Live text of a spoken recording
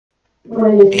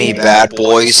Any bad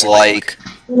boys like?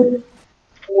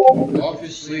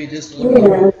 Obviously, this looks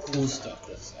like cool stuff.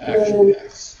 That's action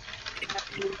packs.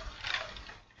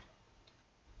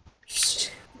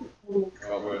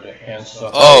 Cover the hand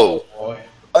stuff. Oh,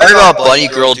 what about Bunny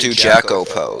Girl do Jacko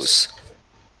pose?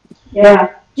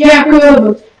 Yeah.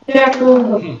 Jacko!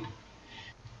 Jacko!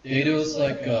 They do it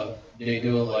like a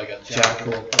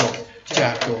Jacko pose,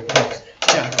 Jacko pose,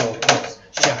 Jacko pose,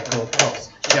 Jacko pose,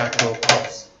 Jacko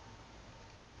pose.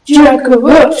 Jacko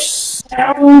rush!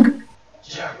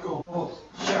 Jacko pose,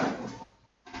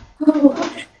 Jacko.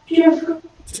 Jacko!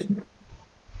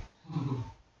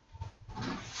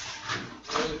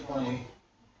 Really funny.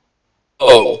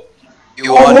 Oh,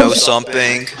 you wanna know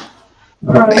something?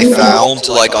 I found,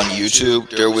 like, on YouTube,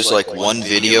 there was, like, one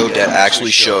video that actually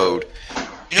showed,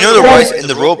 you know, the Rise of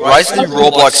the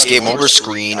Roblox Game Over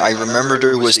screen. I remember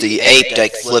there was the ape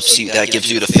that flips you, that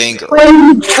gives you the finger. Why did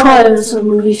you try this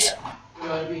movies?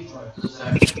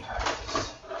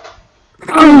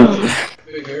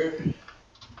 Bigger.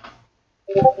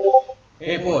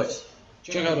 Hey boys,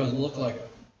 check out what it look like.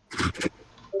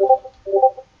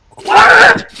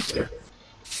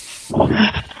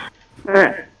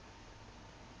 Alright.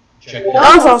 Check that.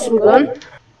 That was awesome gun.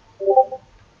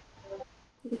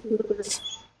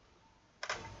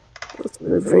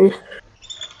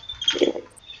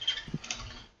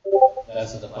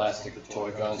 That's the plastic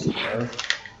toy guns there.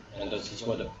 And this is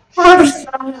what it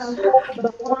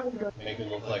make it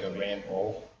look like a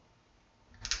rainbow.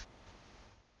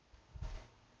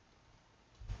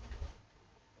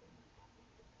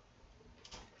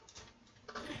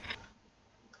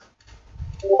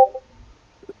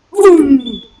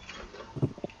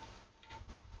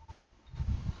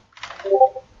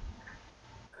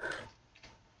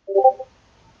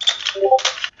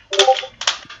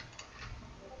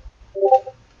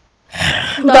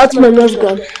 That's my nose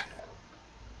gun.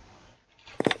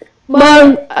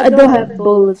 But I don't have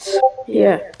bullets.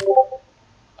 Yeah.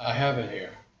 I have it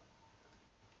here.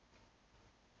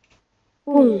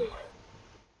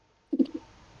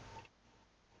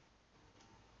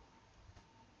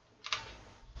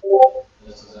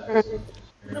 This is actually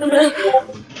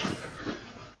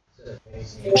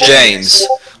James,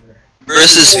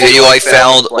 there's this video I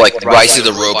found, like, Rise of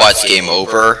the Robots Game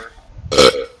Over.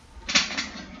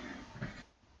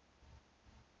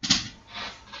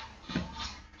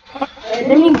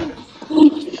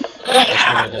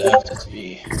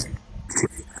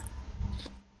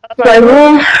 My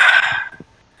room.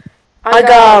 I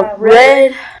got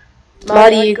red.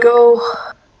 Marigo.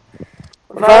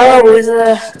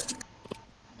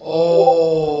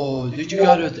 Oh, did you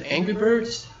got it with Angry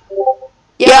Birds?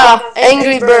 Yeah,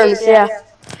 Angry Birds, yeah.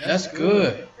 That's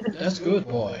good. That's good,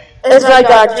 boy. It's like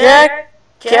a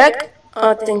Jack,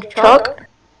 I think Chuck,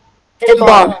 and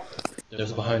Bomb.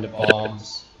 There's behind the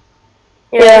bombs.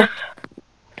 Yeah.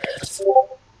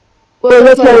 Well,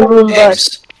 that's my room,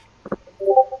 but...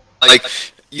 Like,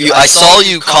 I saw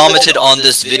you commented on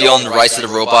this video on the Rise of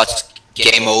the Robots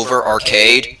Game Over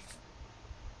arcade.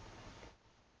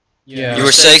 Yeah. You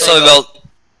were saying something about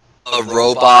a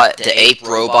robot, the ape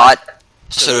robot,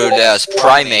 so that as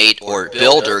primate or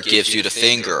builder gives you the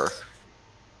finger.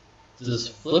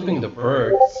 Just flipping the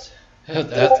birds.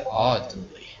 That's odd to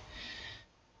me.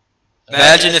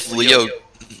 Imagine if Leo...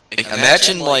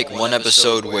 Imagine, like, one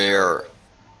episode where...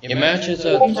 Imagine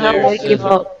that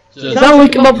It's not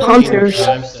like about hunters.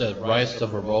 Times the Rise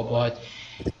of a Robot,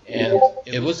 and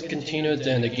it was continued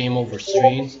in the Game Over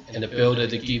streams, and the builder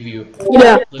to give you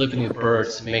flipping the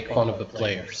birds, make fun of the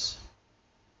players.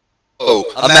 Oh,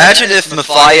 imagine if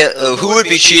Mafia... who would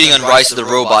be cheating on Rise of the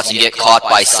Robots and get caught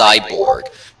by Cyborg?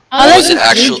 Was it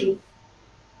actually...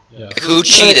 Yeah. Like, who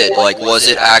cheated? Like, was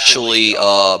it actually,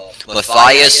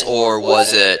 Matthias, or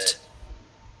was it...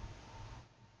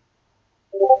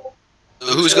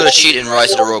 Who's gonna cheat in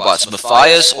Rise of the Robots?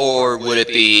 Matthias, or would it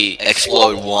be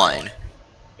Explode 1?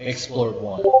 Explode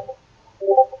 1.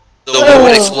 So what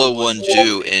would Explode 1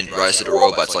 do in Rise of the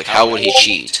Robots? Like, how would he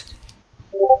cheat?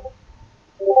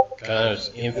 Kind of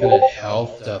infinite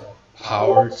health, the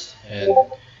powers, and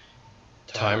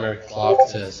timer clock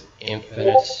says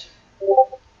infinite,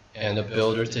 and the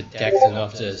builder detects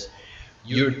enough says,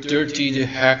 "Your dirty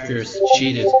hackers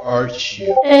cheated, aren't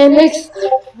you?" And next,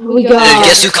 we got... And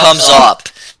guess who comes up?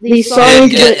 The song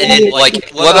And then, like,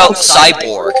 what about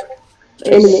Cyborg?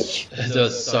 Image. The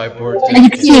cyborg. You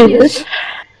can see this.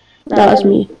 That was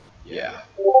me. Yeah.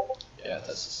 Yeah, that's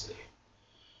the same.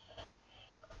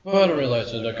 Well, I don't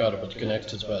realize that I got a bit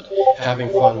connected, but having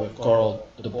fun with Coral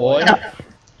the boy.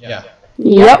 Yeah.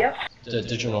 Yep. The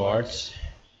digital arts.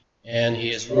 And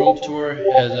his room tour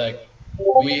has like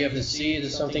we have to see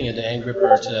something in the Angry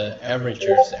Birds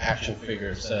Avengers action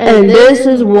figures. And this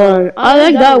is one. I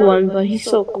like that one, but he's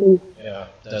so cool. Yeah,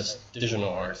 that's digital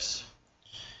arts.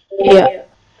 Yeah.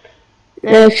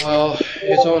 Next, Well,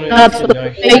 it's only that's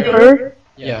the faker.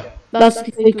 Yeah. That's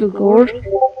the faker gourd.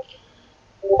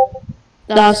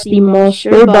 That's the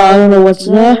monster, but I don't know what's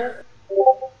that.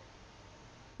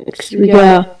 Next, we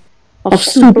got a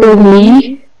Super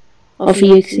Me of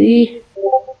EXE.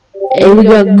 And we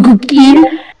got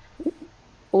Gookie.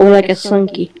 Or like a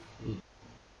Sunky.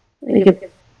 Like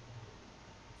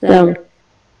a down.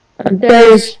 And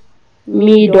there's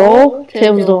Me doll,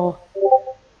 Tails doll.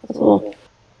 That's all.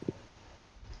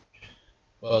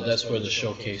 Well, that's for the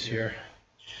showcase here.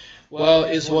 Well,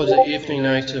 it was an evening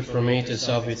night for me to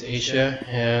Southeast Asia,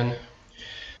 and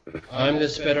I'm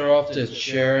just better off to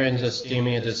share and just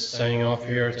steaming and just signing off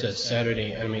here to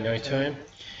Saturday anime nighttime.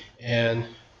 And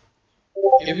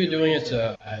if you're doing it,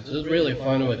 it's really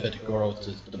fun with the girl,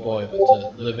 the boy, but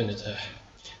to live in the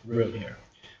room here.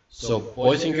 So,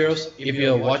 boys and girls, if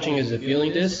you're watching and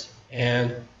feeling this,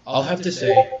 and I'll have to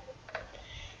say,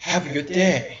 have a good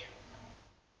day.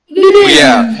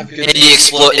 Yeah, and the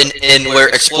explode, and where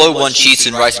Explode One cheats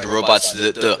and Rise of the Robots,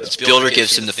 the builder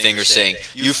gives him the finger saying,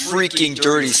 "You freaking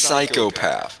dirty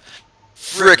psychopath,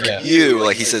 frick you!"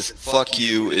 Like he says, "Fuck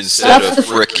you" instead of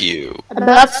 "frick you."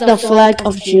 That's the flag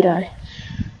of Jedi.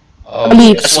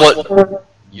 That's what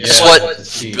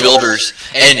builders.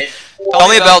 And tell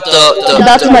me about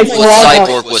what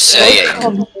Cyborg was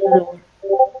saying.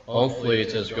 Hopefully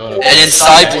it is gonna. And then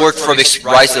Cyborg from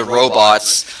Rise of the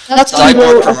Robots.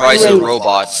 Cyborg from Rise of the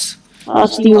Robots.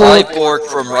 Cyborg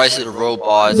from Rise of the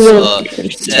Robots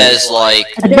says like.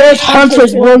 There's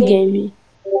Hunter's World Gaming.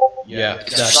 Yeah.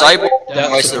 Cyborg from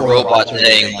Rise of the Robots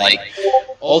saying like.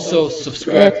 Also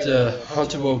subscribe to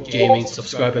Hunter World Gaming,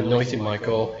 subscribe to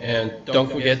Noisymichael, and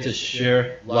don't forget to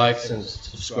share, likes, and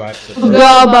subscribe to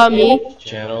the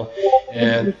channel.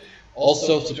 And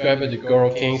also subscribe to the Girl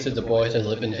Kings and the boys that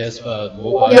live in his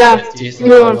mobile NFTs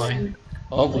online.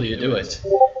 Hopefully you do it.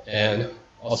 And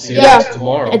I'll see you guys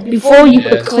tomorrow. And before you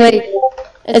click,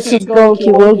 it says Girl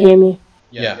King World Gaming.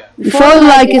 Yeah. Before you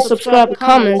like and subscribe,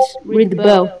 comments, read the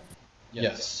bell.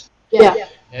 Yes. Yeah.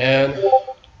 And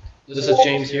this is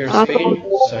James here speaking,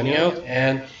 signing out,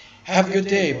 and have a good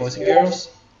day, boys and girls.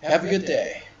 Have a good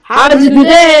day. Have a good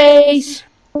day.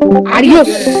 Adios.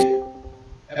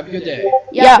 Have a good day.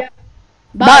 Yeah.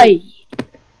 Bye.